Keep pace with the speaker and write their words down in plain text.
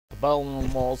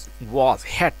Berlin Mosque was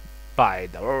hit by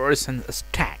the arson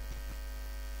attack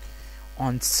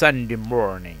on Sunday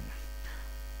morning,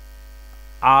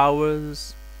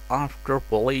 hours after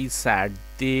police said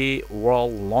they were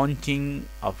launching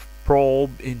a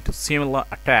probe into similar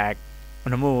attack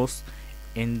on a mosque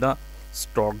in the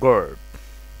Stuttgart.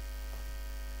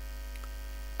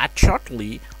 At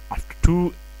shortly after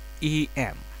 2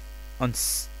 a.m. on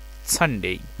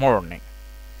Sunday morning,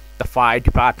 the fire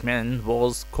department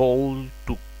was called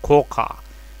to Koca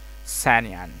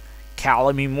Sinan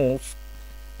Camii Mosque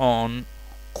on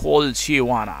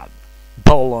Koca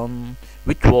Berlin,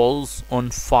 which was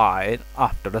on fire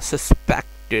after a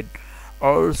suspected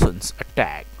arson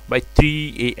attack. By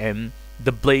 3 a.m.,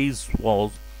 the blaze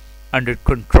was under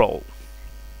control.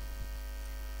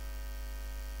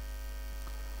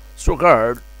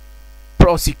 Stuttgart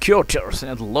prosecutors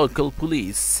and local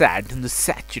police said on the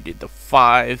Saturday the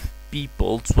 5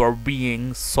 people were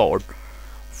being sought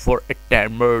for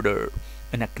attempted murder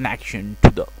in a connection to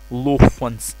the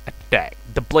Luftwaffe's attack.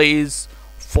 The blaze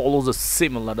follows a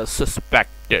similar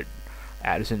suspected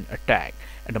arson attack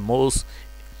at a mosque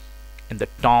in the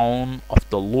town of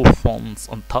the Luftwaffe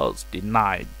on Thursday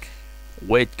night,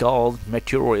 which caused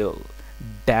material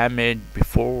damage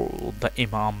before the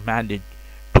imam managed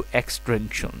to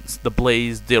extinguish the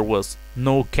blaze. There was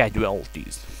no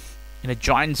casualties. In a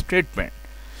joint statement,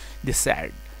 they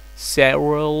said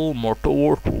several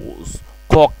mortar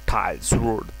cocktails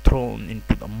were thrown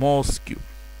into the mosque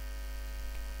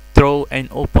through an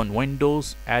open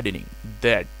windows, adding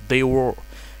that they were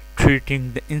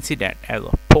treating the incident as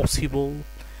a possible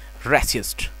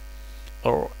racist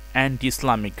or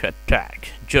anti-Islamic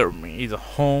attack. Germany is a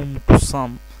home to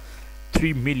some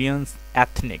 3 million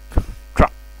ethnic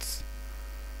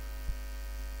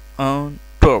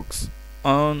Turks.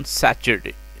 On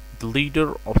Saturday, the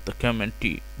leader of the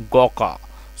community, Koca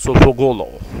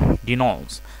Sinan,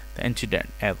 denounced the incident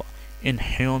as an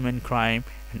inhuman crime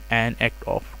and an act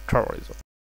of terrorism.